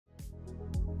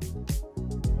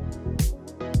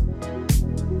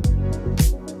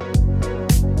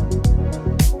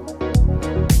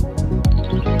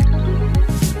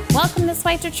Welcome to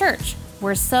Schweitzer Church.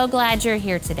 We're so glad you're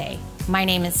here today. My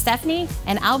name is Stephanie,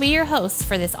 and I'll be your host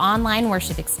for this online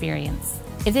worship experience.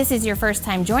 If this is your first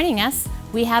time joining us,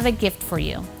 we have a gift for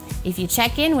you. If you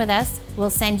check in with us, we'll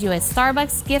send you a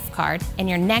Starbucks gift card, and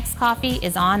your next coffee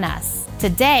is on us.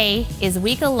 Today is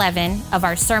week 11 of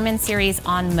our sermon series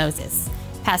on Moses.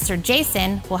 Pastor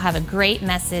Jason will have a great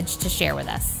message to share with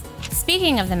us.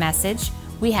 Speaking of the message,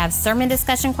 we have sermon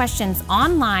discussion questions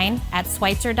online at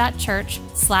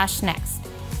schweitzer.church/next.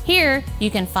 Here,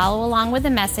 you can follow along with the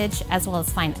message as well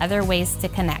as find other ways to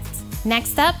connect.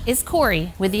 Next up is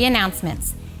Corey with the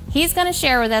announcements. He's going to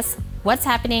share with us what's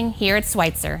happening here at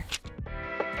Schweitzer.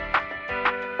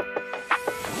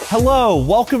 Hello,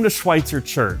 welcome to Schweitzer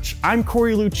Church. I'm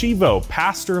Corey Lucivo,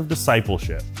 pastor of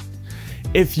discipleship.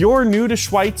 If you're new to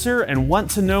Schweitzer and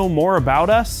want to know more about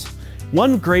us,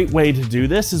 one great way to do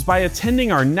this is by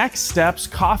attending our Next Steps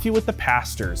Coffee with the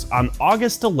Pastors on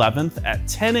August 11th at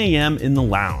 10 a.m. in the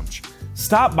lounge.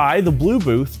 Stop by the blue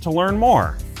booth to learn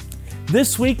more.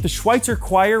 This week, the Schweitzer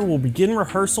Choir will begin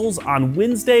rehearsals on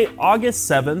Wednesday,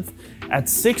 August 7th at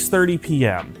 6:30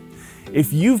 p.m.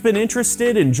 If you've been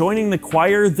interested in joining the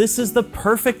choir, this is the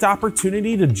perfect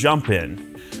opportunity to jump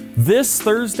in. This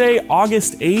Thursday,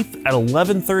 August 8th at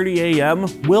 11:30 a.m.,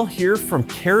 we'll hear from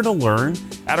Care to Learn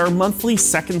at our monthly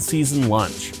second season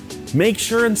lunch. Make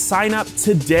sure and sign up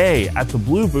today at the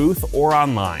blue booth or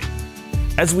online.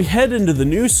 As we head into the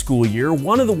new school year,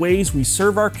 one of the ways we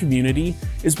serve our community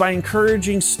is by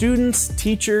encouraging students,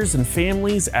 teachers, and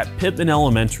families at Pittman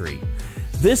Elementary.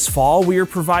 This fall, we are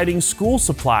providing school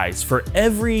supplies for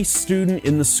every student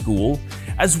in the school,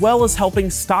 as well as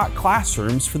helping stock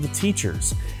classrooms for the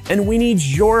teachers. And we need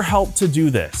your help to do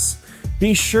this.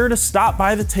 Be sure to stop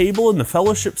by the table in the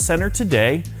Fellowship Center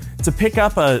today to pick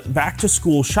up a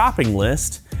back-to-school shopping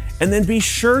list, and then be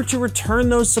sure to return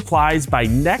those supplies by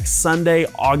next Sunday,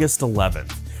 August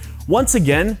 11th. Once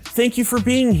again, thank you for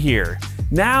being here.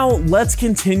 Now, let's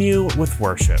continue with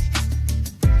worship.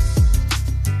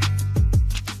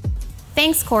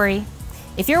 Thanks, Corey.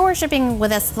 If you're worshiping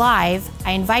with us live,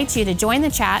 I invite you to join the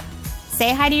chat,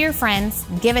 say hi to your friends,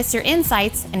 give us your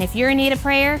insights, and if you're in need of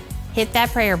prayer, hit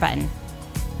that prayer button.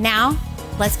 Now,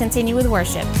 let's continue with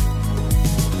worship.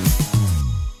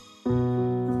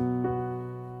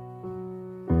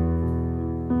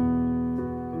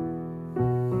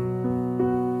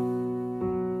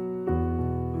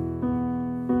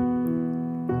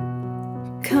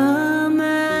 Come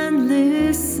and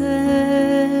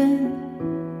listen.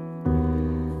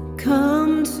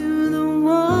 Come to the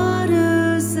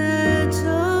water's edge,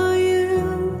 are you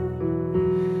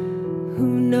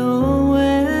who know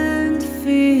and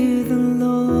fear the Lord.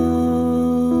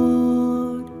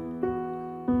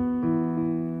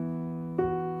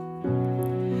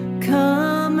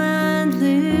 Come and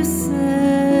listen.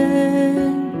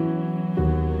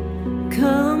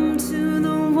 Come to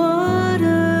the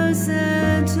water's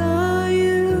edge, are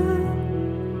you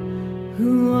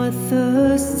who are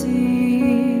thirsty.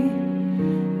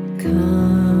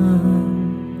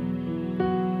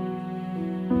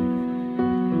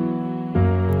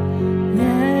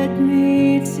 Let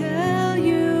me tell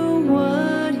you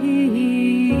what He's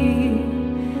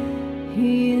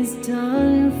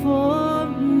done for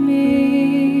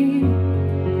me.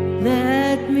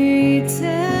 Let me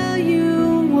tell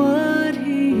you what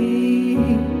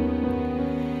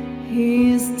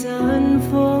He's done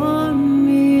for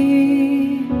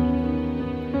me.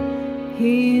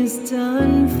 He's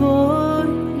done for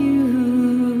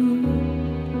you.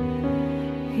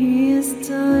 He's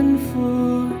done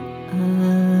for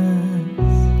us.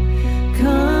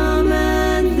 Come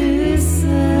and listen.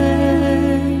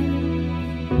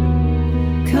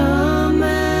 Come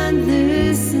and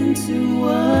listen to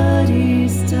what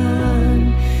He's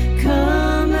done.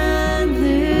 Come and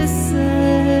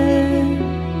listen.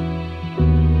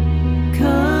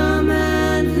 Come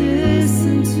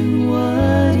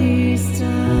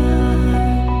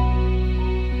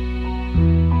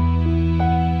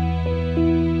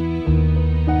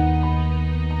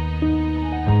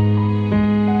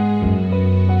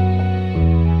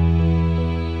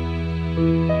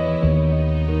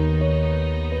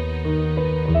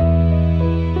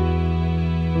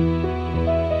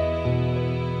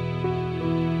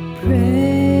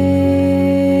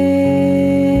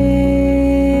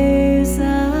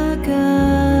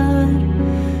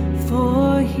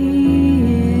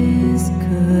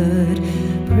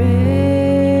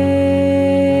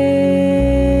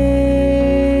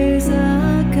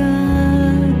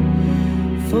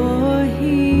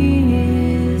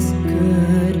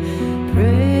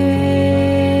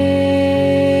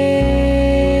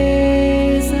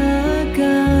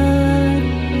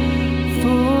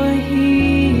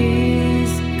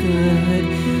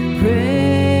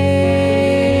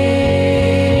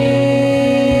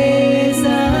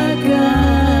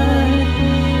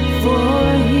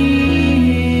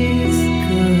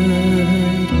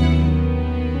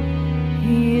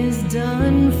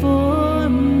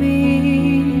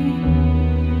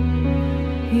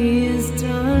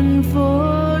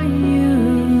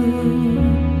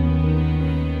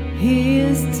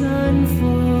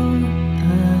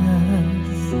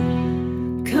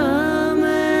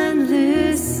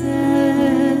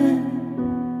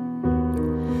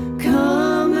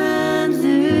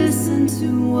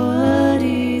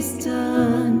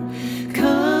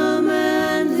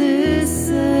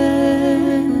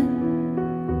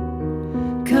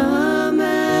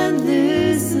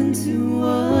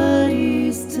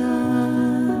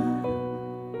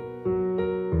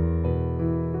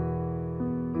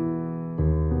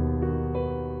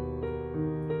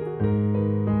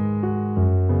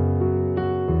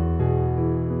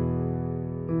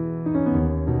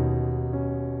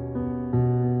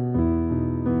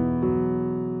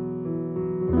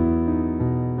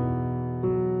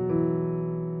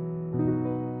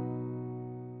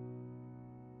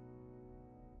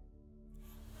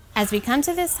As we come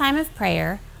to this time of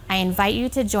prayer, I invite you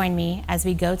to join me as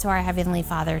we go to our Heavenly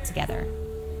Father together.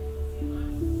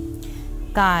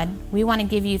 God, we want to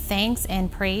give you thanks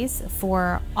and praise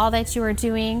for all that you are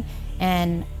doing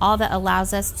and all that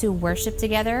allows us to worship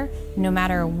together, no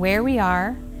matter where we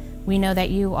are. We know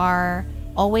that you are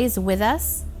always with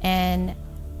us, and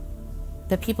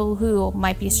the people who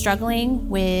might be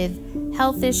struggling with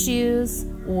health issues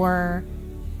or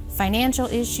financial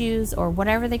issues or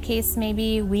whatever the case may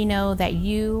be, we know that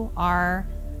you are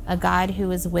a God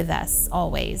who is with us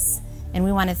always, and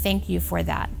we want to thank you for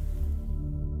that.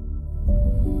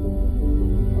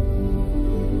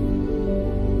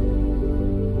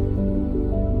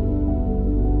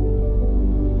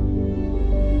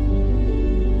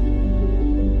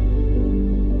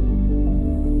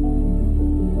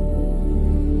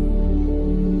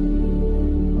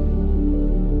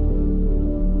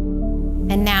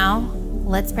 And now,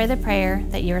 let's pray the prayer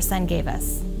that your Son gave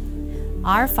us.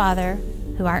 Our Father,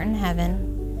 who art in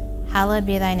heaven, hallowed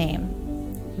be thy name.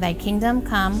 Thy kingdom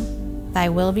come, thy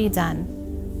will be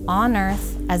done, on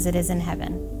earth as it is in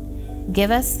heaven.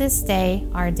 Give us this day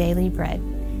our daily bread,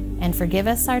 and forgive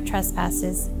us our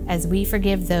trespasses as we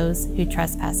forgive those who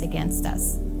trespass against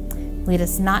us. Lead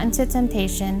us not into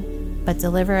temptation, but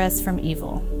deliver us from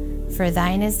evil. For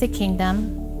thine is the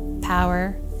kingdom,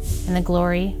 power, and the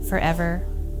glory forever.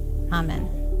 Amen.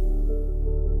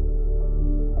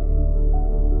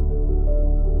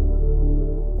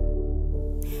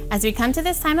 As we come to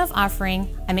this time of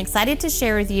offering, I'm excited to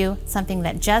share with you something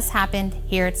that just happened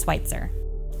here at Schweitzer.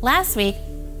 Last week,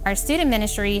 our student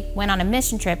ministry went on a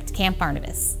mission trip to Camp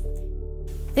Barnabas.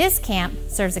 This camp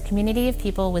serves a community of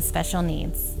people with special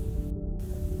needs.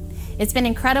 It's been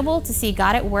incredible to see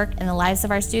God at work in the lives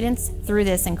of our students through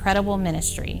this incredible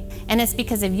ministry. And it's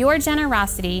because of your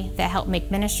generosity that helped make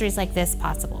ministries like this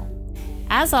possible.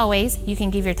 As always, you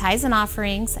can give your tithes and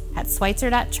offerings at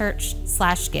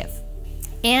schweitzer.church/give.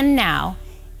 And now,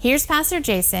 here's Pastor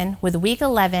Jason with week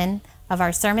 11 of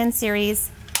our sermon series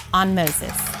on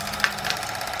Moses.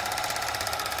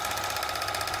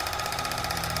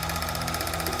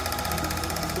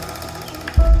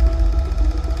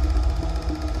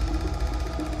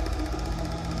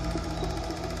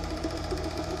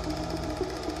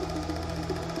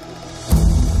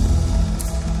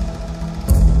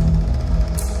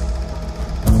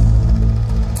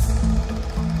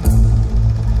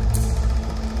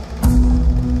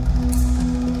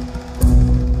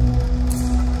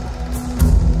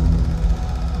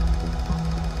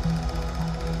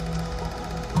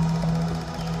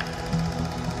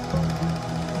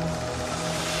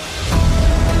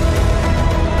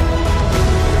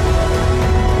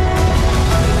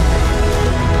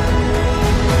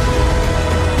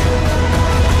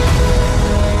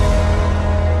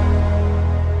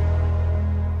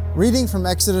 Reading from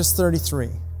Exodus 33,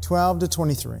 12 to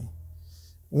 23.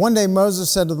 One day Moses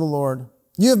said to the Lord,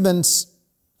 "You have been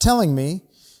telling me,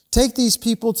 take these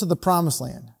people to the promised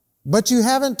land, but you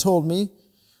haven't told me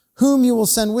whom you will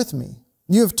send with me.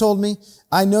 You have told me,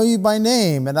 I know you by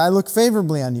name, and I look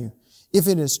favorably on you. If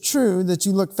it is true that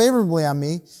you look favorably on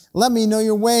me, let me know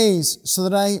your ways so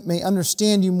that I may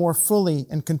understand you more fully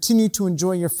and continue to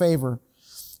enjoy your favor.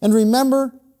 And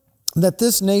remember that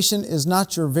this nation is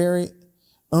not your very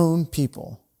own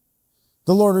people."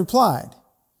 The Lord replied,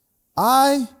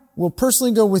 "I will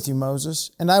personally go with you, Moses,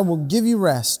 and I will give you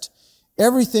rest.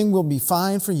 Everything will be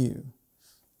fine for you."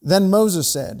 Then Moses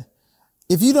said,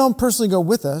 "If you don't personally go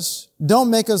with us, don't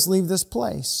make us leave this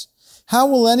place. How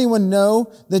will anyone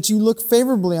know that you look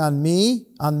favorably on me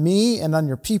and on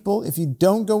your people if you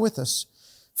don't go with us?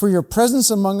 For your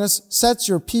presence among us sets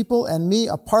your people and me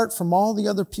apart from all the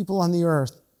other people on the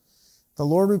earth." The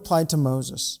Lord replied to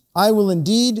Moses, "I will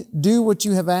indeed do what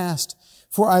you have asked,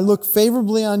 for I look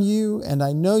favorably on you and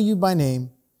I know you by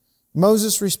name."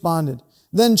 Moses responded,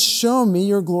 "Then show me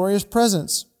your glorious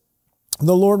presence."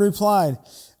 The Lord replied,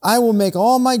 "I will make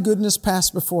all my goodness pass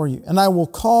before you, and I will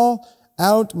call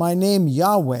out my name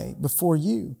Yahweh before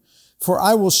you. For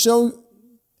I will show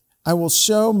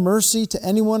mercy to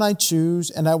anyone I choose,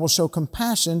 and I will show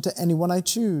compassion to anyone I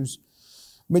choose.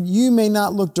 But you may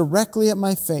not look directly at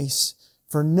my face,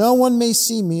 for no one may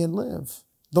see me and live."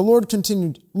 The Lord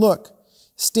continued, "Look,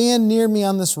 stand near me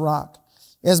on this rock.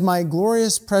 As my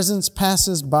glorious presence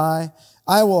passes by,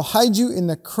 I will hide you in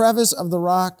the crevice of the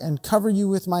rock and cover you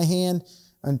with my hand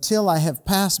until I have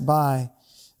passed by.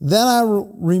 Then I will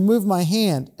remove my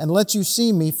hand and let you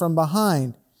see me from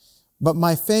behind, but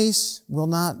my face will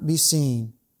not be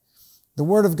seen." The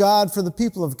word of God for the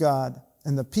people of God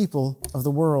and the people of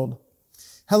the world.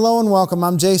 Hello and welcome.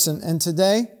 I'm Jason, and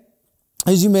today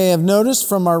As you may have noticed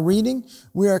from our reading,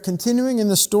 we are continuing in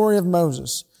the story of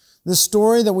Moses. The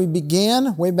story that we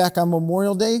began way back on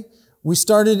Memorial Day, we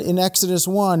started in Exodus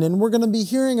 1, and we're going to be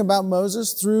hearing about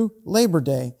Moses through Labor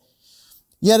Day.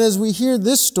 Yet as we hear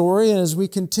this story and as we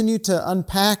continue to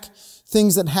unpack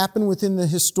things that happen within the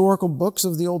historical books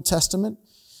of the Old Testament,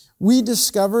 we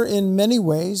discover in many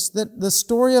ways that the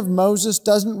story of Moses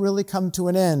doesn't really come to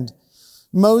an end.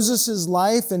 Moses'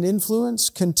 life and influence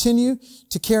continue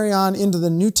to carry on into the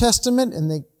New Testament, and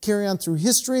they carry on through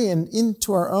history and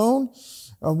into our own.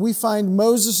 We find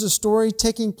Moses' story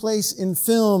taking place in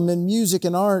film and music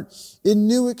and art in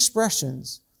new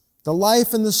expressions. The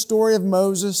life and the story of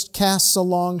Moses casts a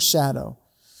long shadow.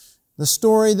 The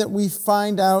story that we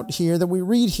find out here, that we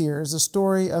read here, is the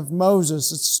story of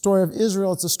Moses. It's the story of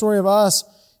Israel. It's the story of us.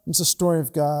 It's the story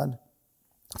of God.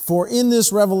 For in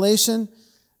this revelation,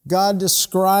 God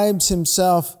describes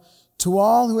himself to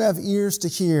all who have ears to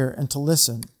hear and to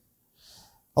listen.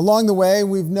 Along the way,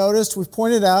 we've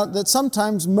pointed out that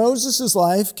sometimes Moses'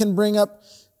 life can bring up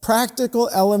practical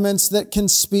elements that can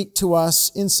speak to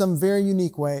us in some very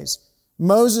unique ways.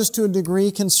 Moses, to a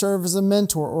degree, can serve as a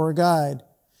mentor or a guide.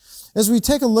 As we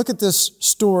take a look at this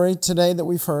story today that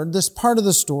we've heard, this part of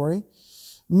the story,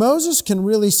 Moses can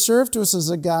really serve to us as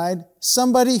a guide,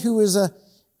 somebody who is a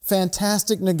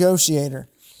fantastic negotiator.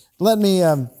 Let me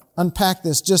unpack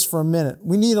this just for a minute.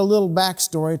 We need a little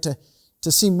backstory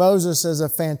to see Moses as a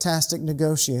fantastic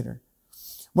negotiator.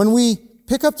 When we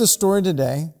pick up the story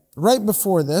today, right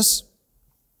before this,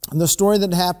 the story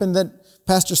that happened that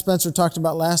Pastor Spencer talked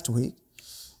about last week,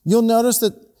 you'll notice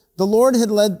that the Lord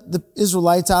had led the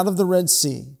Israelites out of the Red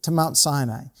Sea to Mount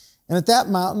Sinai. And at that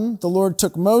mountain, the Lord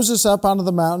took Moses up onto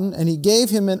the mountain and he gave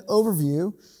him an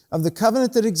overview of the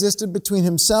covenant that existed between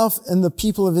himself and the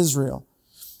people of Israel.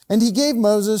 And he gave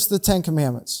Moses the 10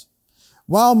 Commandments.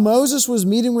 While Moses was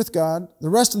meeting with God, the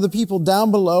rest of the people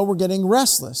down below were getting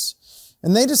restless.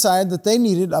 And they decided that they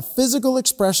needed a physical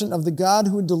expression of the God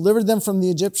who had delivered them from the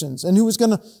Egyptians and who was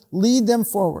going to lead them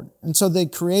forward. And so they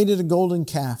created a golden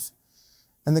calf.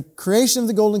 And the creation of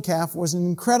the golden calf was an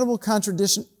incredible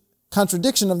contradiction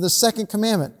of the second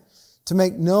commandment, to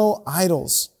make no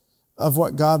idols of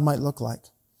what God might look like.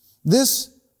 This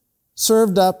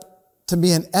served up to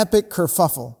be an epic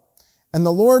kerfuffle. And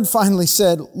the Lord finally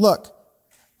said, look,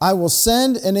 I will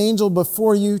send an angel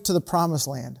before you to the promised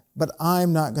land, but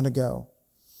I'm not going to go.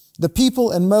 The people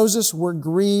and Moses were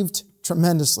grieved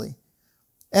tremendously.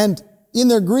 And in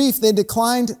their grief, they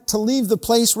declined to leave the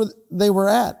place where they were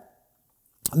at.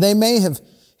 They may have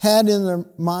had in their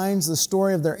minds the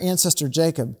story of their ancestor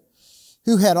Jacob,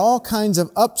 who had all kinds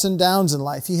of ups and downs in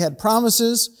life. He had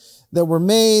promises that were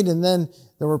made, and then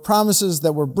there were promises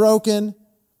that were broken.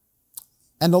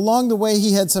 And along the way,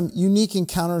 he had some unique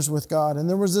encounters with God. And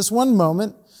there was this one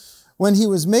moment when he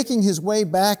was making his way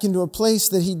back into a place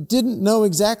that he didn't know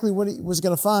exactly what he was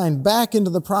going to find, back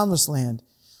into the promised land.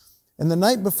 And the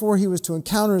night before he was to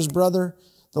encounter his brother,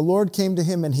 the Lord came to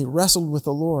him and he wrestled with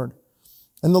the Lord.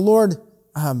 And the Lord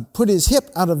put his hip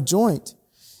out of joint.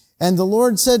 And the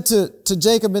Lord said to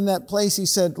Jacob in that place, he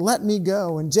said, let me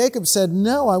go. And Jacob said,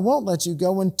 no, I won't let you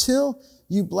go until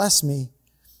you bless me.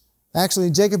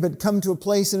 Actually, Jacob had come to a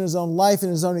place in his own life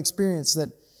and his own experience that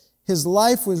his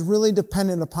life was really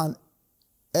dependent upon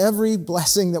every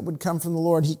blessing that would come from the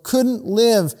Lord. He couldn't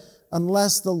live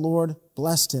unless the Lord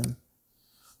blessed him.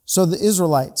 So the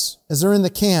Israelites, as they're in the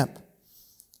camp,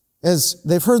 as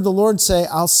they've heard the Lord say,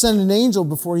 I'll send an angel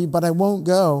before you, but I won't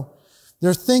go,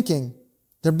 they're thinking,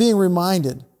 they're being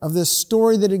reminded of this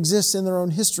story that exists in their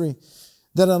own history,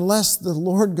 that unless the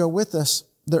Lord go with us,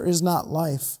 there is not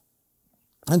life.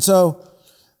 And so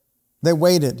they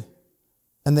waited,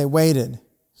 and they waited.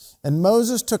 And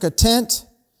Moses took a tent,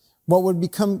 what would be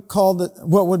called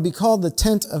the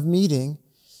tent of meeting,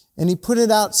 and he put it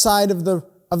outside of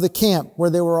the camp where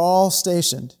they were all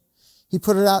stationed. He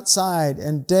put it outside,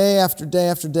 and day after day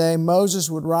after day, Moses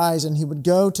would rise and he would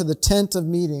go to the tent of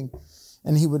meeting,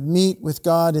 and he would meet with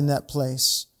God in that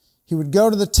place. He would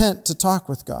go to the tent to talk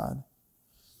with God.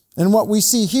 And what we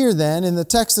see here then, in the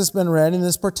text that's been read, in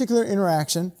this particular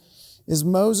interaction, is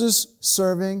Moses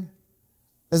serving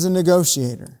as a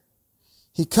negotiator.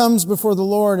 He comes before the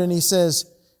Lord and he says,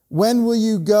 when will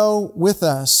you go with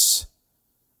us?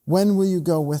 When will you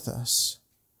go with us?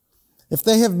 If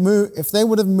they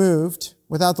would have moved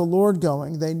without the Lord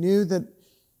going, they knew that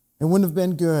it wouldn't have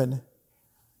been good.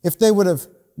 If they would have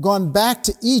gone back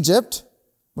to Egypt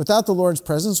without the Lord's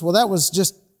presence, well, that was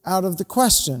just out of the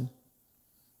question.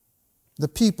 The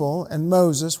people and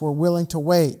Moses were willing to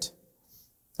wait,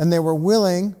 and they were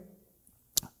willing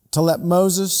to let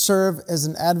Moses serve as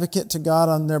an advocate to God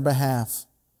on their behalf.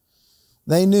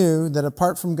 They knew that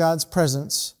apart from God's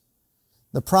presence,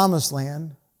 the promised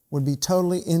land would be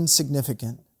totally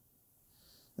insignificant.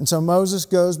 And so Moses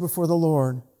goes before the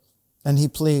Lord and he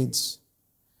pleads.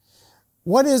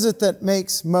 What is it that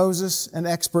makes Moses an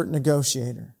expert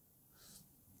negotiator?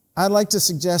 I'd like to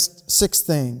suggest 6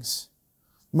 things.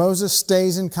 Moses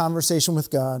stays in conversation with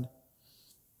God.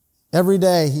 Every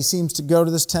day he seems to go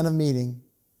to this tent of meeting,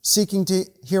 seeking to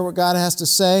hear what God has to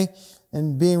say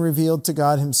and being revealed to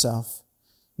God himself.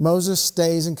 Moses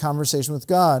stays in conversation with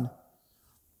God.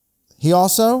 He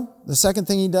also, the second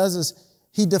thing he does is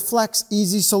he deflects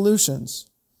easy solutions.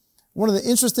 One of the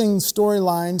interesting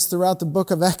storylines throughout the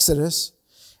book of Exodus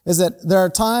is that there are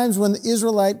times when the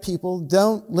Israelite people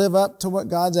don't live up to what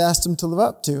God's asked them to live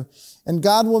up to. And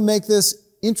God will make this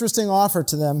interesting offer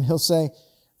to them. He'll say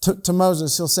to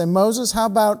Moses, he'll say, Moses, how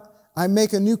about I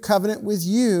make a new covenant with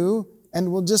you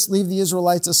and we'll just leave the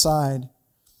Israelites aside?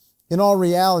 In all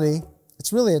reality,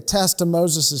 it's really a test to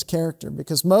Moses' character,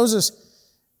 because Moses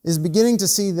is beginning to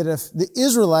see that if the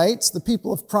Israelites, the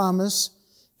people of promise,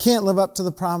 can't live up to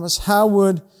the promise, how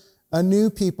would a new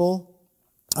people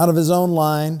out of his own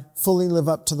line fully live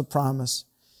up to the promise?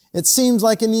 It seems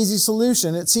like an easy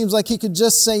solution. It seems like he could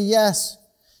just say yes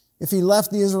if he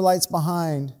left the Israelites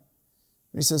behind.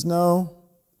 But he says, no,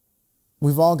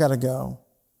 we've all got to go.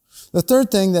 The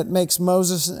third thing that makes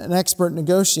Moses an expert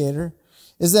negotiator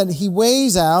is that he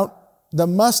weighs out the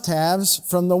must-haves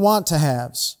from the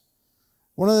want-to-haves.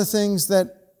 One of the things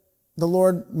that the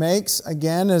Lord makes,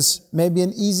 again, is maybe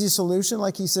an easy solution.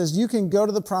 Like he says, you can go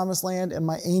to the promised land and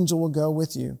my angel will go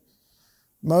with you.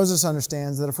 Moses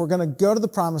understands that if we're going to go to the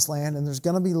promised land and there's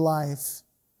going to be life,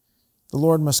 the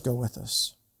Lord must go with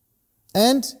us.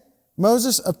 And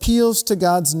Moses appeals to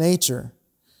God's nature,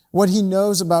 what he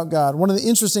knows about God. One of the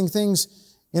interesting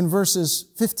things in verses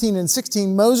 15 and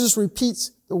 16, Moses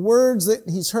repeats the words that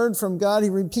he's heard from God. He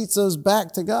repeats those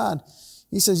back to God.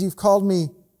 He says, you've called me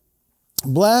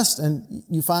blessed and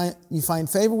you find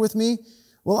favor with me.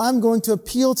 Well, I'm going to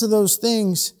appeal to those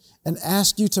things and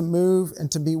ask you to move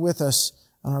and to be with us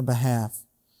on our behalf.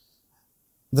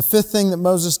 The fifth thing that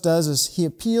Moses does is he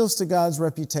appeals to God's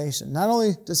reputation. Not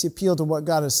only does he appeal to what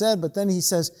God has said, but then he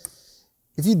says,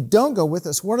 if you don't go with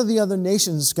us, what are the other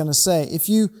nations going to say? If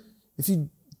you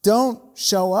don't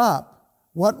show up,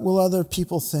 what will other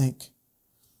people think?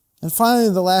 And finally,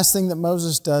 the last thing that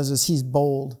Moses does is he's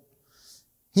bold.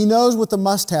 He knows what the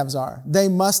must-haves are. They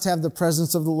must have the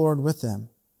presence of the Lord with them.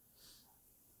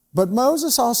 But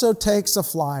Moses also takes a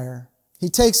flyer. He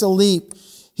takes a leap.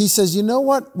 He says, you know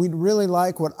what we'd really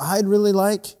like, what I'd really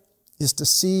like is to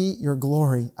see your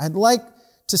glory. I'd like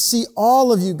to see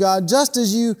all of you, God. Just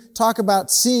as you talk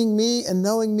about seeing me and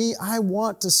knowing me, I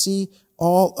want to see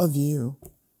all of you.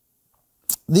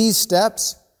 These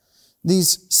steps,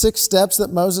 these 6 steps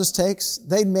that Moses takes,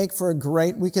 they'd make for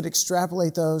we could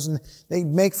extrapolate those, and they'd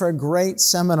make for a great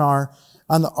seminar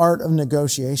on the art of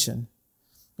negotiation.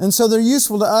 And so they're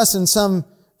useful to us in some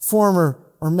form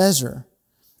or measure.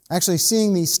 Actually,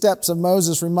 seeing these steps of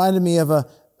Moses reminded me of a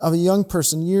young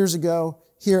person years ago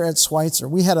here at Schweitzer.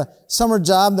 We had a summer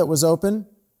job that was open,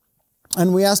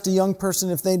 and we asked a young person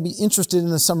if they'd be interested in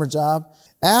the summer job.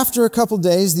 After a couple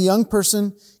days, the young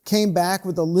person came back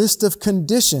with a list of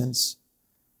conditions.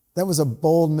 That was a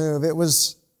bold move. It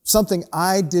was something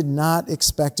I did not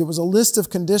expect. It was a list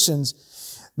of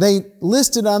conditions. They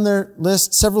listed on their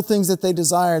list several things that they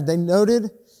desired. They noted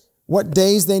what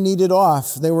days they needed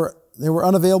off. They were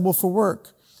unavailable for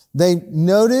work. They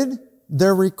noted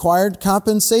their required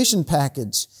compensation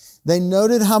package. They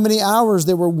noted how many hours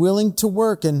they were willing to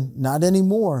work and not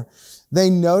anymore. They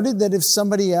noted that if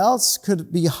somebody else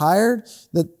could be hired,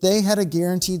 that they had a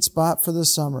guaranteed spot for the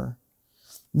summer.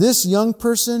 This young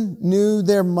person knew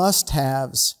their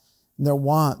must-haves and their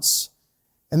wants,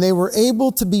 and they were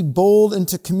able to be bold and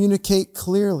to communicate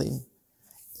clearly.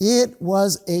 It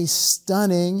was a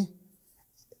stunning,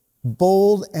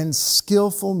 bold, and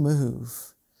skillful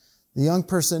move. The young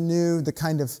person knew the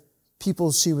kind of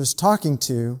people she was talking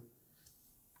to.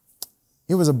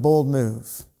 It was a bold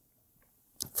move.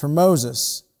 For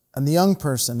Moses and the young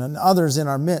person and others in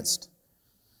our midst,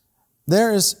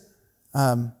 there is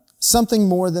something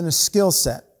more than a skill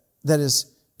set that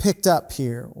is picked up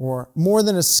here, or more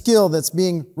than a skill that's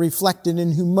being reflected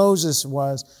in who Moses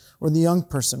was or the young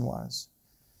person was.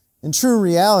 In true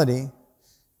reality,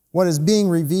 what is being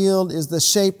revealed is the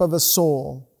shape of a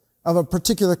soul, of a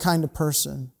particular kind of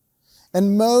person.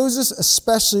 And Moses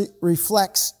especially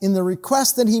reflects in the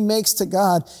request that he makes to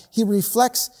God, he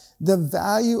reflects the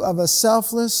value of a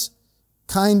selfless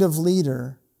kind of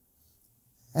leader.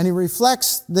 And he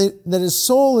reflects that his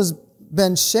soul has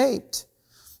been shaped,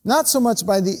 not so much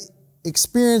by the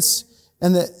experience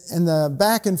and the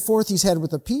back and forth he's had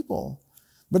with the people,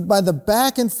 but by the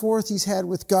back and forth he's had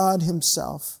with God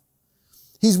himself.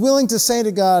 He's willing to say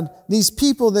to God, these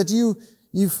people that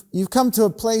you've come to a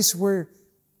place where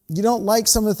you don't like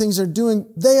some of the things they're doing,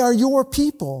 they are your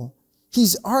people.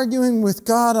 He's arguing with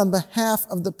God on behalf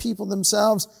of the people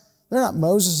themselves. They're not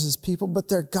Moses' people, but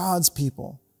they're God's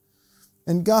people.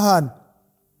 And God,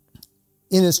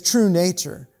 in his true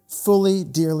nature, fully,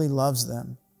 dearly loves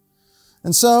them.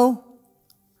 And so,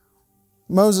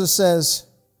 Moses says,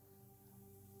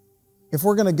 if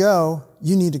we're going to go,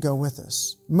 you need to go with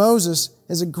us. Moses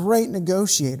is a great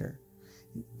negotiator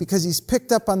because he's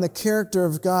picked up on the character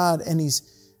of God and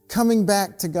he's coming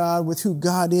back to God with who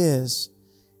God is,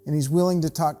 and he's willing to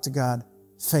talk to God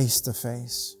face to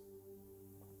face.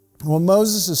 Well,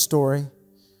 Moses' story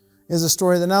is a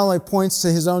story that not only points to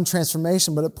his own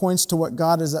transformation, but it points to what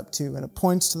God is up to, and it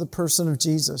points to the person of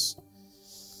Jesus.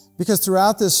 Because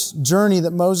throughout this journey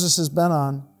that Moses has been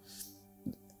on,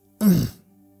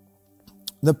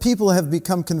 the people have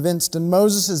become convinced, and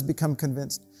Moses has become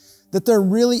convinced, that there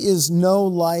really is no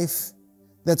life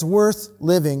that's worth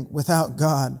living without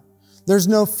God. There's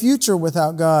no future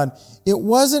without God. It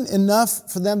wasn't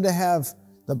enough for them to have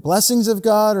the blessings of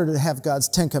God or to have God's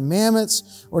 10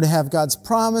 commandments or to have God's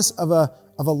promise of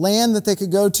a land that they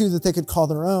could go to that they could call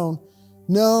their own.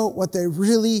 No, what they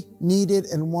really needed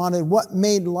and wanted, what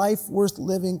made life worth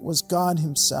living, was God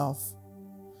himself.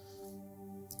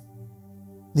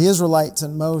 The Israelites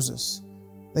and Moses,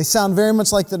 they sound very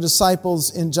much like the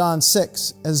disciples in John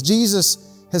 6, as Jesus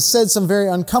has said some very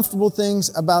uncomfortable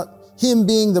things about him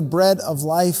being the bread of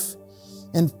life.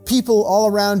 And people all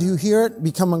around who hear it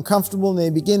become uncomfortable and they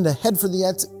begin to head for the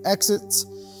exits.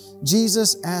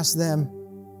 Jesus asked them,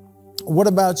 what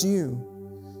about you?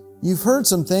 You've heard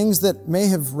some things that may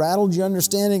have rattled your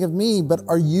understanding of me, but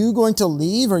are you going to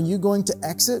leave? Are you going to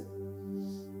exit?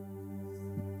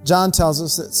 John tells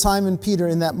us that Simon Peter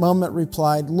in that moment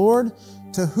replied, Lord,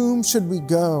 to whom should we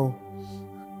go?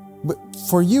 But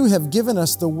for you have given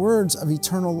us the words of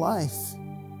eternal life.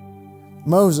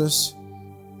 Moses,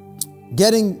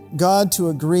 getting God to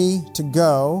agree to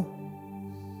go,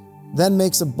 then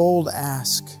makes a bold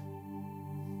ask.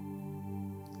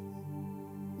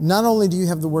 Not only do you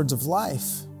have the words of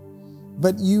life,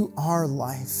 but you are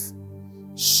life.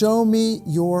 Show me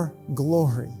your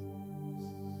glory.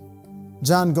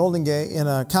 John Goldingay, in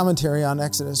a commentary on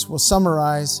Exodus, will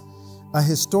summarize a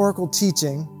historical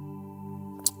teaching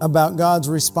about God's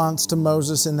response to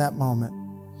Moses in that moment.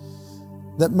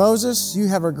 That Moses, you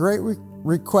have a great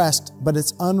request, but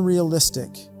it's unrealistic.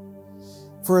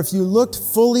 For if you looked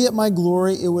fully at my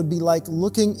glory, it would be like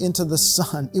looking into the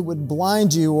sun. It would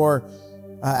blind you, or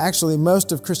actually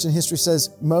most of Christian history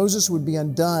says Moses would be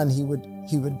undone. He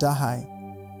would die.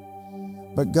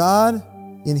 But God,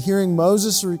 in hearing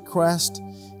Moses' request,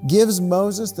 gives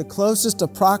Moses the closest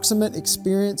approximate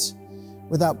experience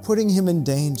without putting him in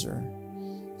danger.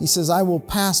 He says, I will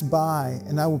pass by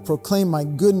and I will proclaim my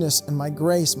goodness and my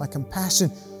grace, my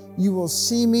compassion. You will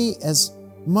see me as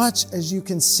much as you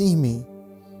can see me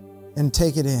and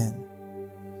take it in.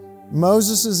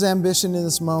 Moses' ambition in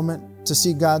this moment to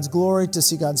see God's glory, to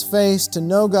see God's face, to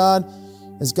know God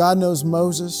as God knows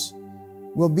Moses,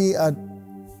 will be a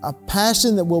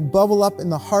passion that will bubble up in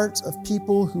the hearts of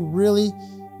people who really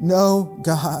know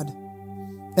God.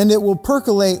 And it will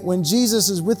percolate when Jesus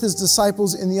is with his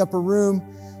disciples in the upper room,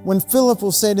 when Philip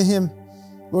will say to him,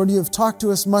 Lord, you have talked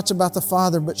to us much about the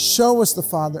Father, but show us the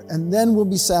Father, and then we'll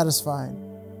be satisfied.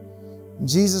 And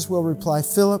Jesus will reply,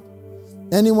 Philip,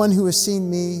 anyone who has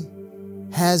seen me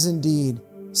has indeed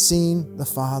seen the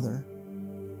Father.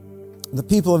 The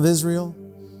people of Israel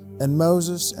and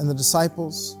Moses and the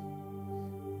disciples,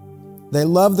 they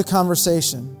love the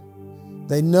conversation.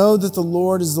 They know that the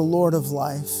Lord is the Lord of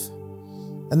life.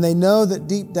 And they know that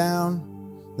deep down,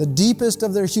 the deepest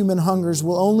of their human hungers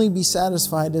will only be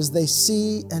satisfied as they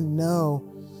see and know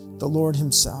the Lord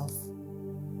himself.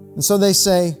 And so they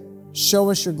say,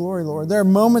 show us your glory, Lord. There are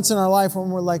moments in our life when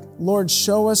we're like, Lord,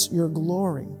 show us your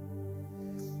glory.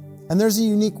 And there's a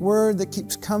unique word that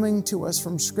keeps coming to us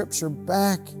from Scripture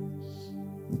back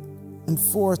and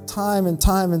forth, time and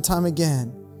time and time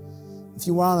again. If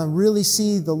you want to really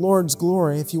see the Lord's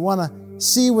glory, if you want to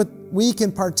see what we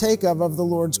can partake of the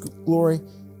Lord's glory,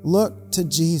 look to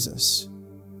Jesus.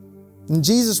 And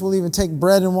Jesus will even take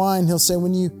bread and wine. He'll say,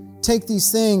 when you take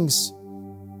these things,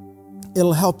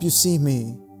 it'll help you see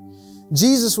me.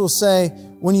 Jesus will say,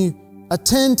 when you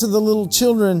attend to the little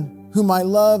children whom I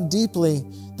love deeply,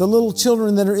 the little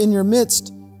children that are in your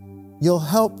midst,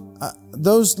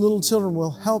 those little children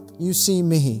will help you see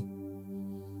me.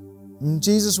 And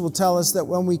Jesus will tell us that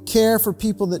when we care for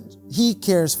people that He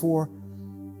cares for,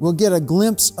 we'll get a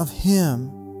glimpse of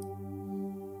Him.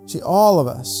 See, all of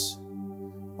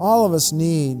us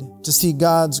need to see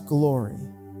God's glory.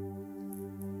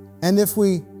 And if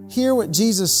we hear what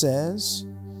Jesus says,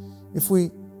 if we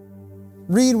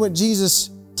read what Jesus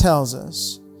tells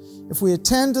us, if we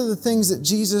attend to the things that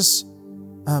Jesus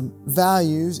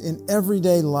values in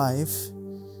everyday life,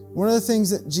 one of the things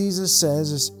that Jesus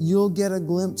says is, you'll get a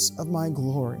glimpse of my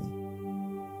glory.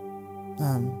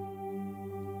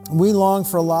 We long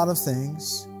for a lot of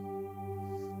things,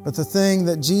 but the thing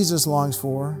that Jesus longs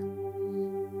for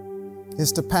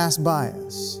is to pass by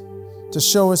us, to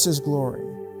show us His glory,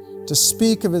 to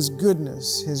speak of His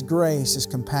goodness, His grace, His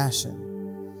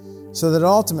compassion, so that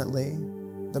ultimately,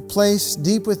 the place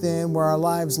deep within where our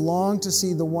lives long to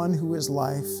see the one who is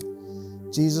life,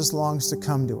 Jesus longs to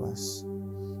come to us,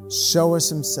 show us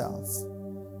Himself,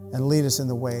 and lead us in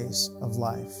the ways of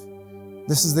life.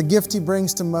 This is the gift He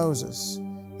brings to Moses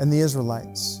and the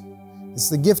Israelites. It's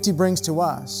the gift He brings to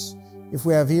us if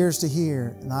we have ears to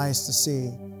hear and eyes to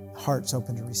see, hearts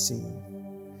open to receive.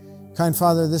 Kind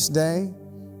Father, this day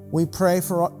we pray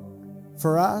for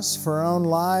us, for our own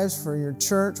lives, for your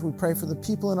church. We pray for the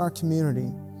people in our community,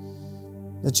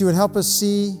 that you would help us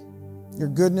see your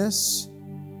goodness,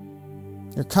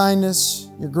 your kindness,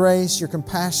 your grace, your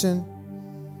compassion.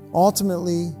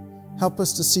 Ultimately, help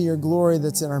us to see your glory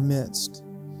that's in our midst,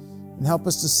 and help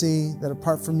us to see that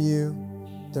apart from you,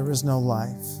 there is no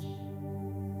life.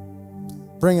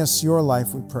 Bring us your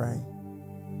life, we pray,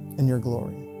 and your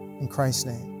glory. In Christ's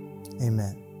name,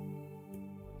 amen.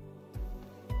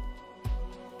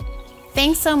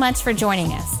 Thanks so much for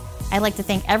joining us. I'd like to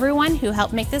thank everyone who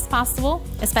helped make this possible,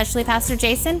 especially Pastor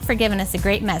Jason for giving us a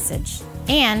great message.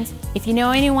 And if you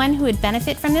know anyone who would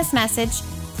benefit from this message,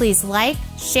 please like,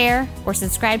 share, or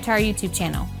subscribe to our YouTube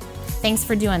channel. Thanks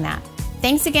for doing that.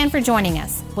 Thanks again for joining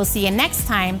us. We'll see you next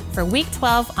time for week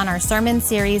 12 on our sermon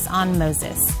series on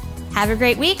Moses. Have a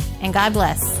great week, and God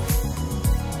bless.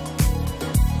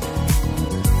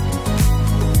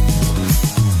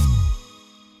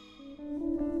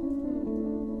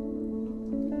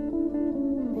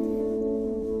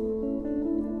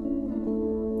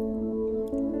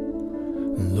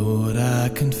 Lord, I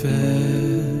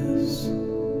confess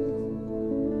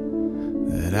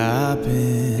that I've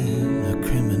been a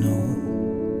criminal.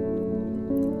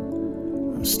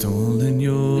 I've stolen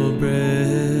your breath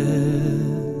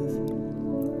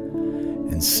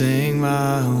and sang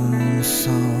my own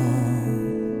song.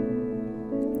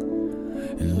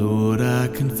 And Lord, I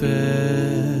confess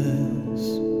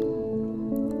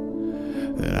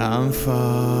that I'm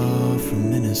far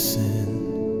from innocent.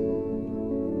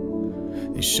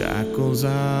 These shackles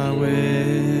I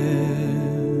wear,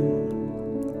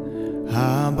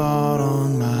 I bought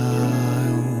on my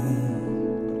own.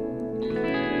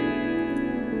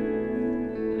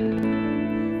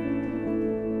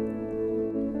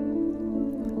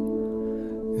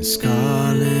 The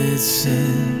scarlet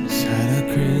sins had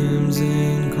a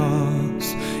crimson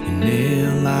cause. You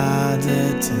nailed my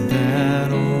debt to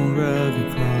that old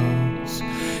rugged cross.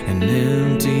 An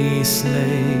empty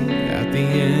slave at the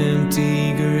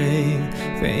empty grave.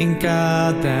 Thank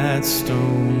God that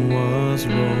stone was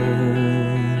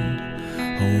rolled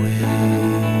away.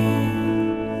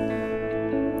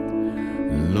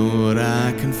 Lord,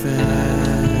 I confess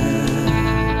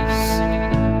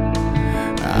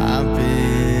I've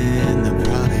been the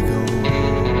prodigal,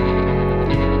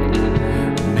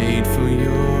 made for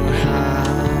your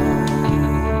house,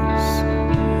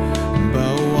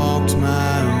 but walked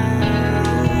my own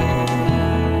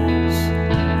roads.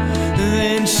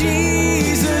 Then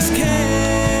Jesus came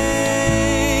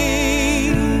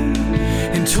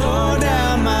and tore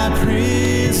down my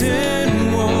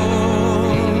prison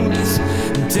walls.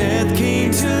 Death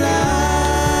came to life.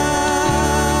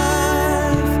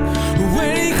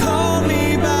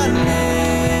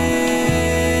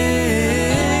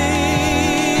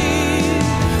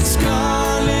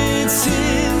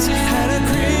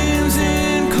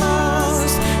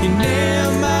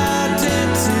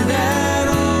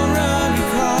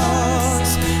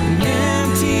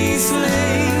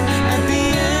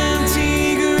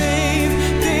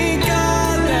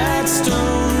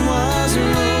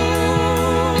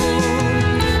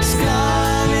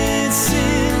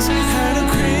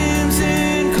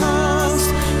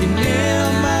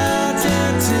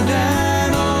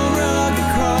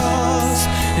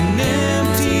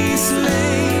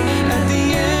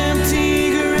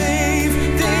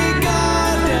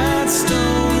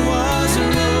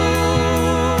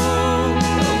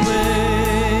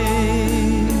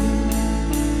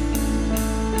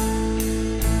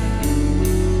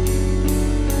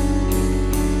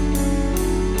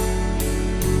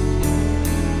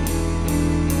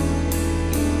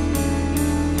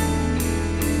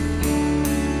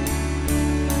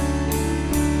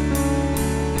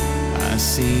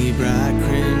 bright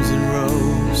crimson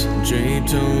robes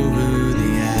draped over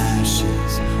the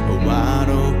ashes, a wide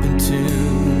open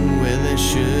tomb where there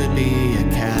should be a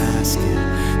casket.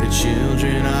 The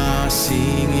children are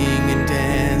singing and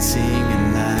dancing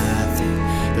and laughing.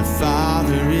 The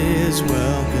Father is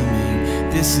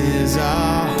welcoming. This is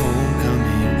our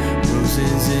homecoming.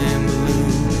 Roses in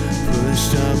bloom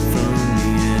pushed up from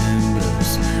the embers.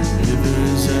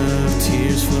 Rivers of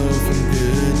tears flow from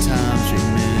good times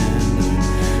remembered.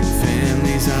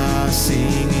 Families are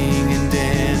singing and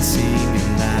dancing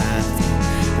and laughing.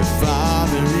 The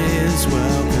Father is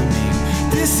welcoming.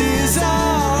 This is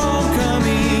our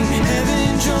homecoming. Heaven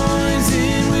joins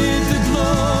in with the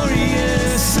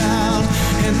glorious sound,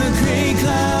 and the great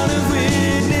cloud of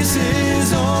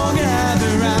witnesses all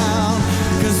gather round.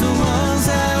 'Cause the ones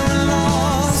that were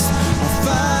lost are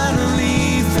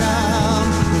finally found.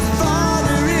 The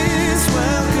Father is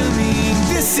welcoming.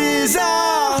 This is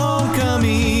our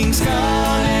homecoming.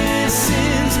 Scarlet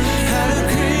sins had a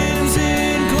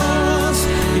crimson cross.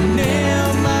 You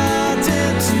nailed my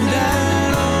death to that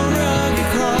old rugged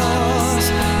cross.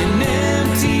 An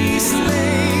empty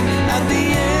slate at the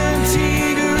empty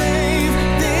grave.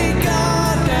 Thank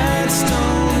God that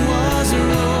stone was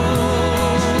rolled.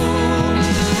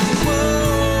 Whoa,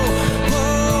 whoa,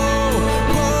 whoa,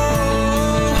 whoa, whoa,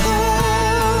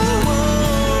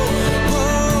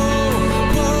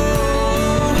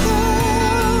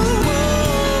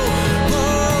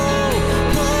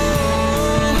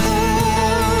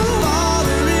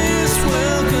 Father is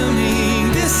welcoming.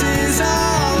 This is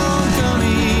our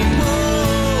homecoming.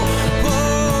 Whoa,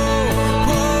 whoa,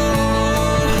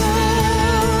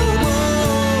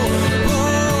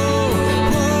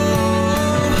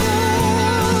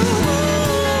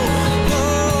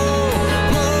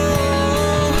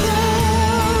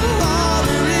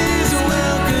 Father is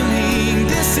welcoming.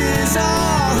 This is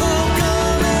our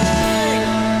homecoming.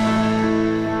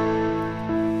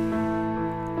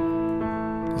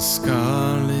 The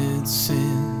scarlet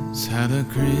sins had a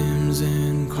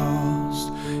crimson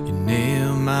cost. You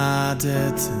nailed my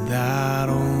death to that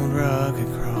old rugged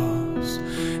cross.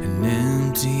 An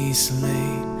empty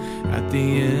slate at the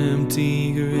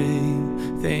empty grave.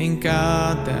 Thank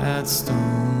God that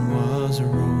stone was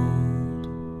rolled.